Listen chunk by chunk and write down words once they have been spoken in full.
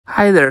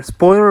Hi there,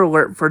 spoiler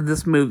alert for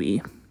this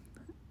movie.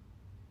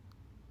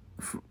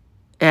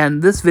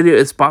 And this video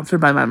is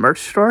sponsored by my merch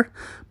store,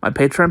 my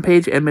Patreon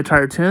page, Anime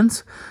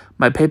Cartoons,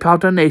 my PayPal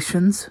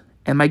donations,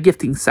 and my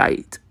gifting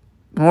site.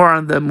 More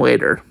on them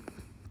later.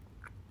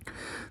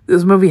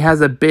 This movie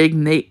has a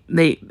big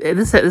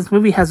This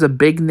movie has a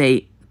Big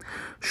Nate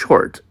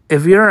short.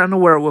 If you're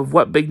unaware of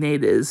what Big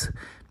Nate is,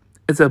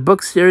 it's a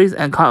book series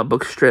and comic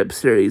book strip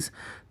series.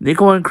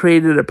 Nickelodeon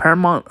created a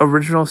Paramount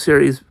original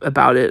series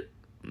about it.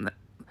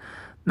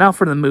 Now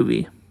for the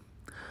movie.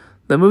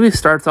 The movie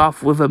starts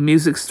off with a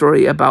music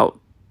story about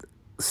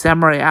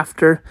samurai.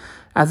 After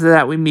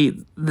that, we meet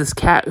this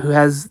cat who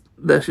has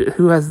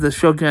the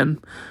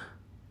shogun.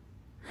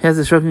 He has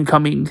the shogun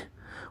coming.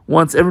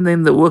 Wants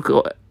everything to look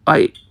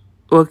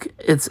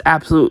its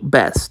absolute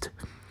best.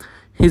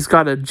 He's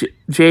got a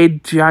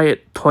jade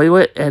giant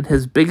toilet, and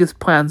his biggest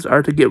plans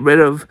are to get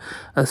rid of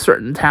a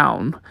certain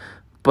town.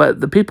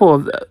 But the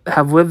people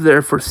have lived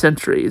there for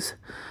centuries.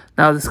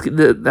 Now,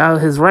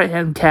 his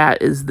right-hand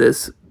cat is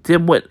this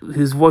dimwit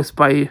who's voiced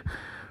by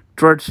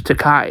George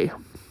Takei.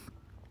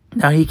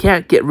 Now, he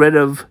can't get rid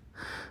of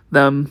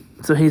them,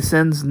 so he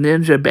sends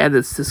ninja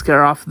bandits to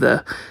scare off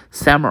the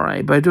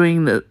samurai. By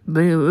doing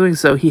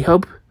so, his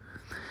hope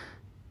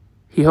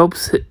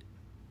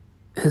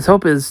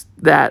is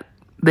that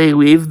they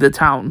leave the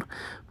town,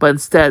 but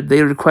instead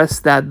they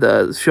request that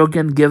the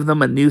shogun give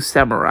them a new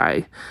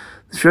samurai.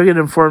 The shogun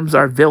informs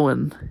our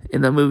villain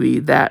in the movie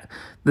that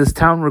this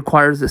town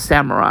requires a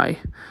samurai.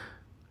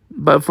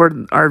 But for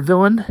our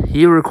villain,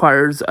 he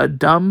requires a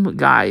dumb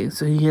guy,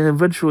 so he can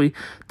eventually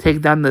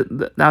take down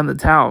the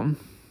town.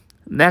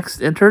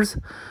 Next enters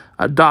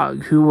a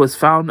dog who was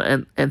found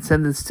and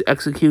sentenced to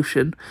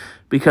execution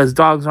because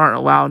dogs aren't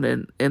allowed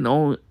in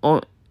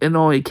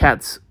only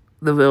cats.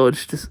 The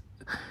village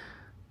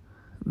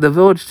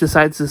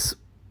decides to...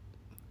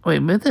 Wait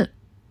a minute.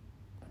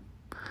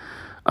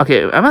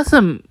 Okay, I must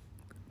have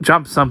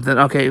jumped something.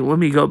 Okay, let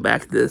me go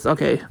back to this.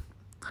 Okay.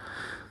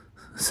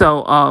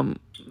 So,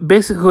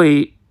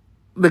 basically,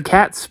 the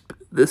cat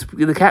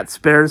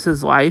spares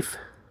his life,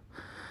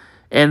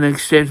 and in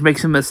exchange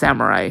makes him a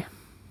samurai.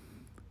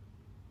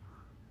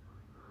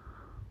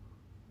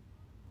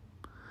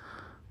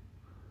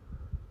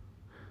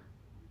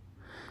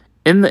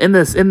 In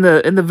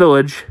the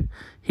village,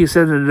 he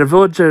said that the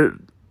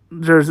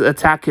villagers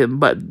attack him,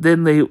 but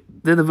then the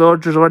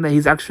villagers learn that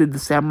he's actually the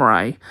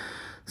samurai.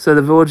 So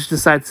the village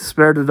decides to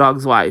spare the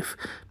dog's life,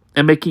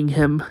 and making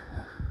him...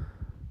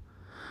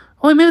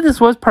 Oh, maybe this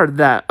was part of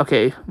that.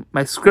 Okay,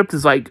 my script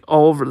is like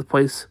all over the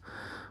place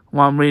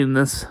while I'm reading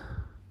this.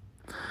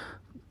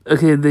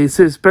 Okay, they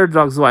say spare the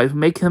dog's life,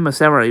 make him a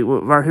samurai.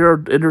 Our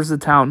hero enters the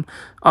town.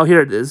 Oh,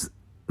 here it is.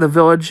 The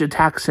village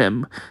attacks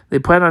him. They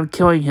plan on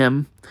killing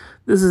him.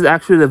 This is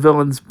actually the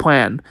villain's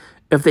plan.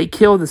 If they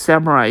kill the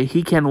samurai,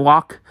 he can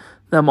lock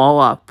them all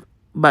up.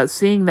 But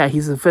seeing that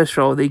he's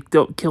official, they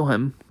don't kill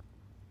him.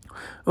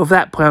 If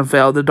that plan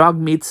failed, the dog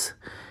meets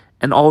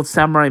an old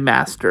samurai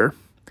master,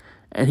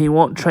 and he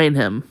won't train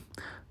him.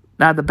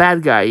 Now the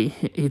bad guy,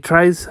 he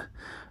tries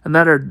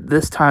another.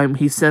 This time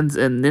he sends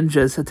in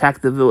ninjas to attack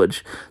the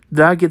village.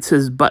 The dog gets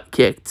his butt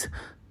kicked.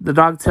 The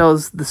dog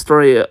tells the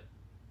story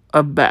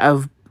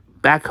of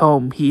back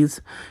home.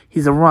 He's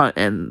a runt,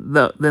 and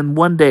then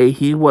one day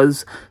he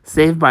was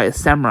saved by a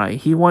samurai.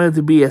 He wanted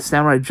to be a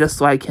samurai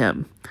just like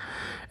him.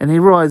 And he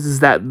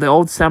realizes that the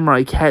old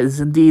samurai cat is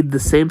indeed the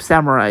same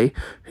samurai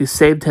who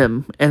saved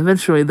him. And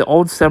eventually, the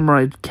old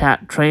samurai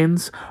cat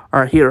trains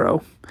our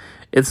hero.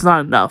 It's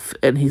not enough,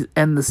 and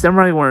the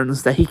samurai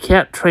learns that he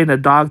can't train a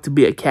dog to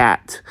be a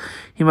cat.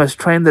 He must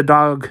train the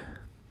dog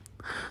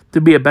to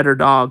be a better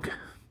dog.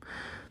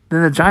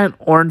 Then the giant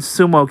orange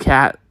sumo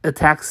cat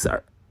attacks.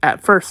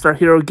 At first, our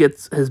hero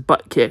gets his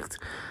butt kicked.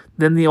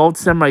 Then the old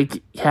samurai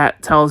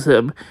cat tells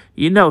him,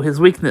 "You know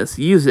his weakness.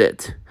 Use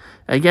it."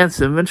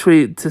 Against him,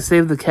 eventually, to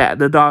save the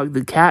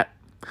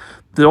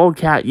old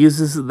cat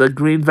uses the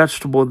green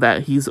vegetable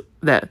that he's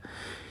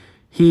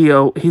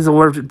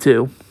allergic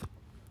to,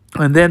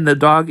 and then the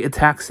dog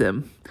attacks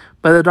him.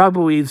 But the dog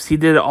believes he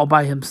did it all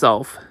by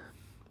himself,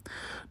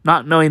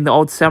 not knowing the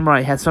old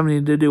samurai had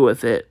something to do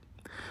with it.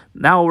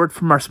 Now a word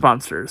from our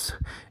sponsors.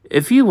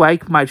 If you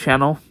like my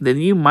channel, then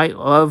you might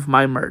love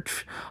my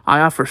merch.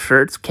 I offer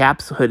shirts,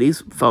 caps,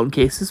 hoodies, phone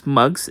cases,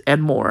 mugs,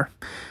 and more.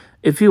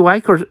 If you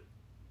like or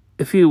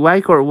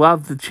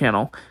love the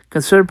channel,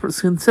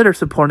 consider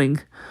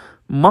supporting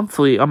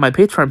monthly on my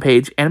Patreon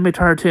page, Anime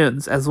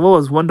Cartoons, as well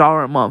as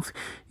 $1 a month.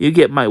 You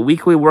get my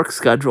weekly work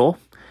schedule,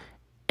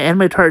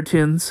 Anime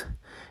Cartoons,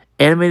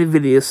 animated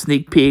videos,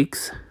 sneak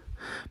peeks.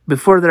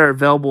 Before they're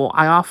available,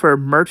 I offer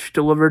merch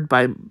delivered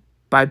by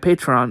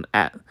Patreon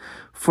at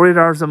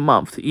 $40 a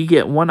month. You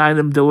get one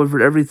item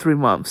delivered every 3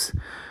 months,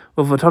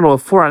 with a total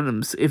of 4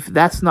 items. If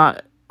that's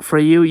not for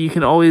you, you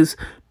can always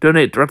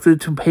donate directly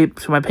to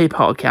my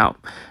PayPal account,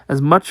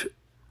 as much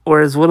or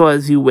as little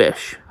as you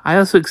wish. I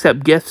also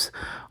accept gifts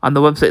on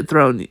the website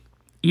Throne.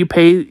 You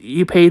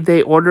pay,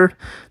 they order,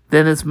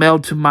 then it's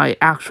mailed to my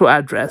actual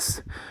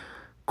address.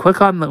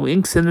 Click on the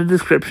links in the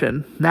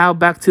description. Now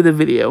back to the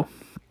video.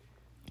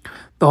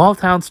 The whole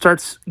town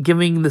starts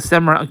giving the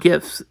samurai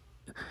gifts.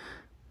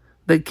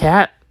 The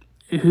cat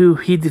who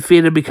he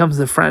defeated becomes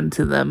a friend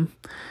to them.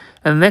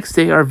 And the next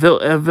day, a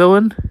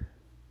villain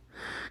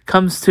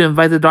comes to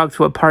invite the dog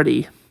to a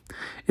party.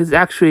 It's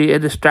actually a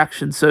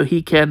distraction so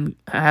he can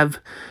have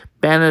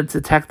bandits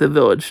attack the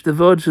village. The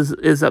village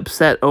is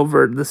upset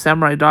over the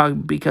samurai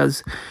dog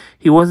because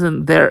he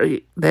wasn't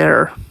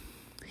there.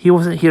 He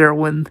wasn't here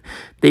when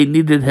they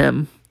needed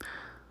him.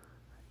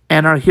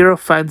 And our hero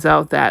finds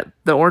out that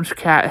the orange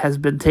cat has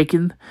been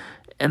taken,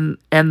 and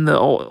the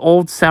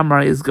old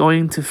samurai is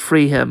going to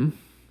free him.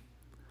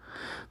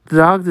 The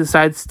dog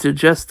decides to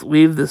just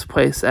leave this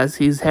place. As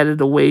he's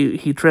headed away,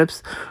 he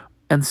trips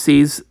and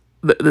sees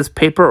this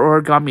paper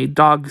origami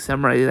dog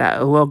samurai that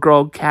a little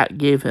girl cat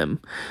gave him.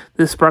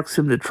 This sparks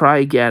him to try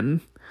again,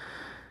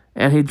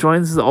 and he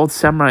joins the old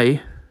samurai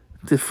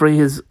to free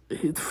his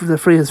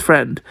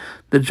friend,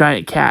 the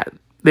giant cat.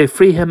 They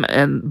free him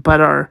but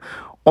are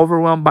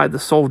overwhelmed by the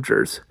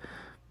soldiers.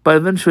 But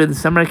eventually the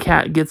samurai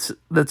cat gets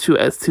the two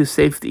to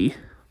safety.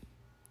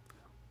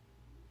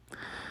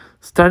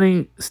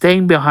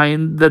 Staying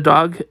behind, the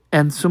dog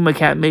and Suma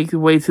cat make their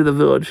way to the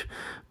village,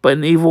 but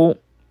an evil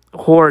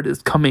horde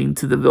is coming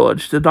to the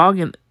village. The dog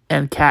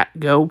and cat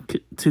go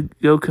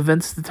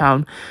convince the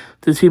town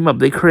to team up.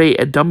 They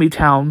create a dummy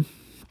town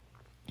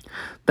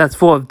that's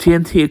full of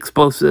TNT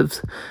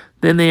explosives.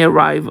 Then they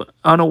arrive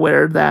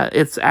unaware that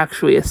it's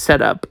actually a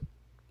setup.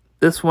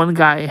 This one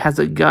guy has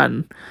a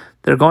gun.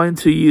 They're going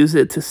to use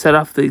it to set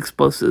off the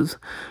explosives,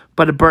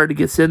 but a bird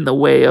gets in the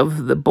way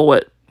of the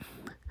bullet.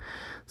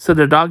 So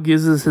the dog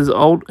uses the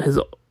old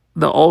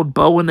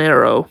bow and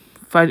arrow,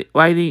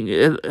 lighting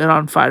it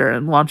on fire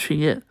and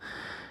launching it,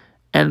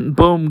 and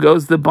boom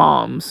goes the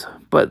bombs.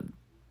 But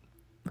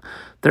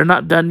they're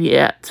not done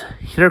yet.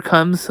 Here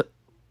comes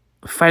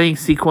fighting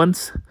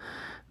sequence.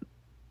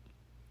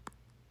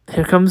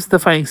 Here comes the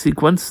fighting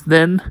sequence.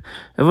 Then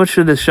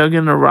eventually the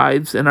shogun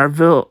arrives, and our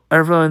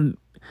villain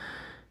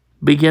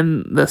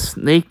being the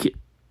snake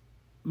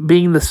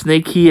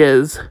he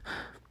is,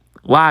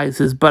 lies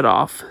his butt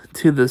off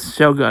to the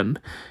shogun.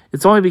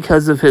 It's only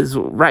because of his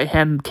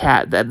right-hand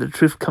cat that the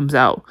truth comes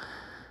out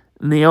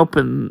in the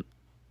open.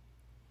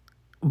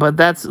 But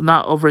that's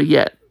not over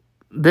yet.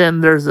 Then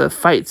there's a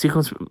fight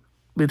sequence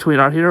between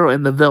our hero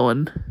and the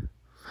villain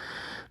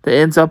that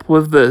ends up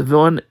with the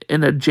villain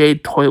in a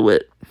jade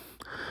toilet.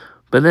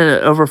 But then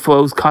it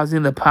overflows,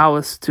 causing the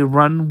palace to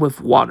run with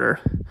water.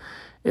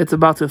 It's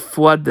about to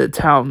flood the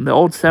town. The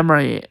old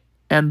samurai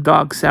and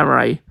dog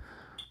samurai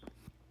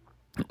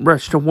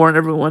rush to warn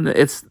everyone.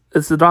 It's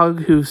the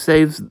dog who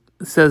says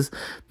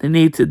they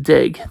need to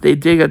dig. They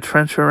dig a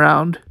trench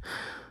around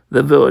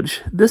the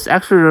village. This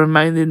actually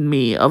reminded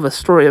me of a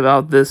story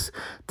about this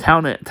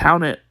town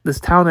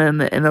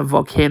in a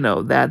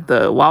volcano that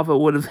the lava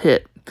would have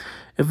hit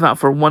if not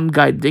for one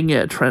guy digging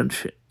a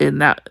trench in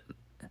that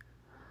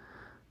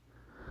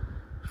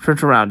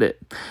trench around it.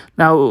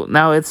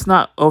 Now it's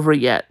not over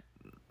yet.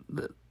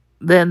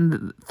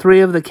 Then 3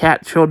 of the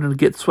cat children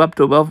get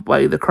swept away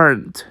by the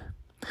current,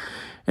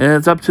 and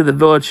it's up to the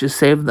village to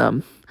save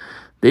them.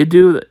 They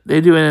do,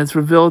 and it's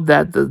revealed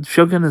that the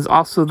shogun is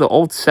also the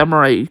old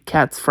samurai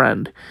cat's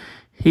friend.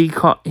 He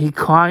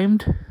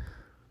climbed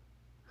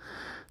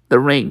the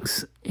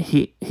ranks.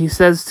 He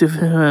says to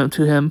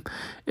him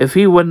if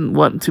he wouldn't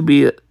want to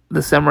be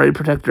the samurai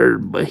protector,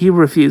 but he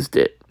refused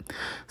it,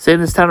 saying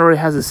this town already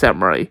has a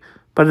samurai.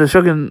 But the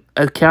shogun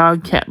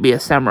can't be a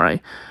samurai.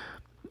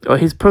 Well,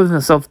 he's proven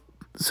himself,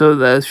 so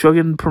the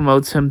shogun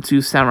promotes him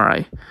to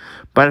samurai.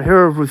 But the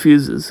hero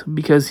refuses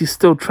because he's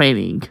still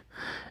training,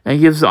 and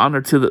gives the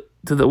honor to the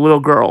little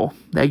girl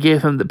that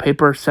gave him the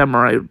paper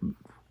samurai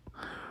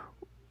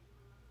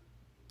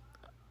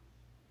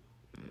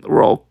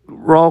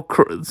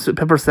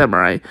paper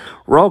samurai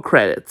roll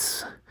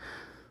credits.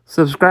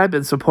 Subscribe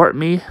and support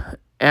me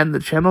and the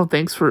channel.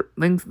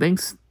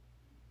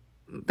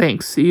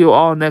 Thanks. See you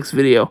all next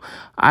video.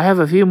 I have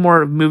a few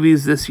more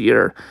movies this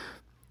year,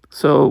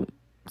 so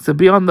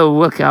be on the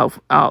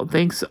lookout.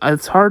 Thanks.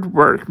 It's hard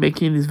work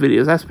making these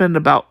videos. I spend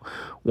about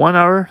 1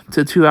 hour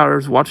to 2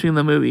 hours watching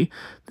the movie.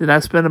 Then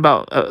I spend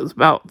about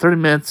 30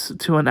 minutes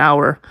to an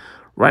hour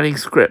writing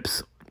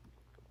scripts.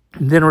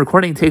 Then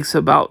recording takes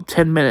about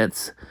 10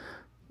 minutes,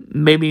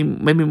 maybe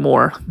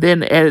more.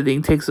 Then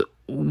editing takes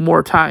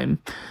more time.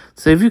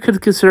 So if you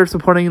could consider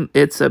supporting,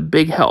 it's a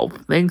big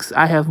help. Thanks.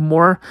 I have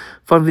more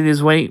fun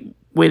videos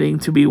waiting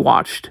to be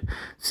watched.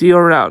 See you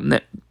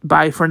around.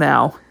 Bye for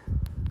now.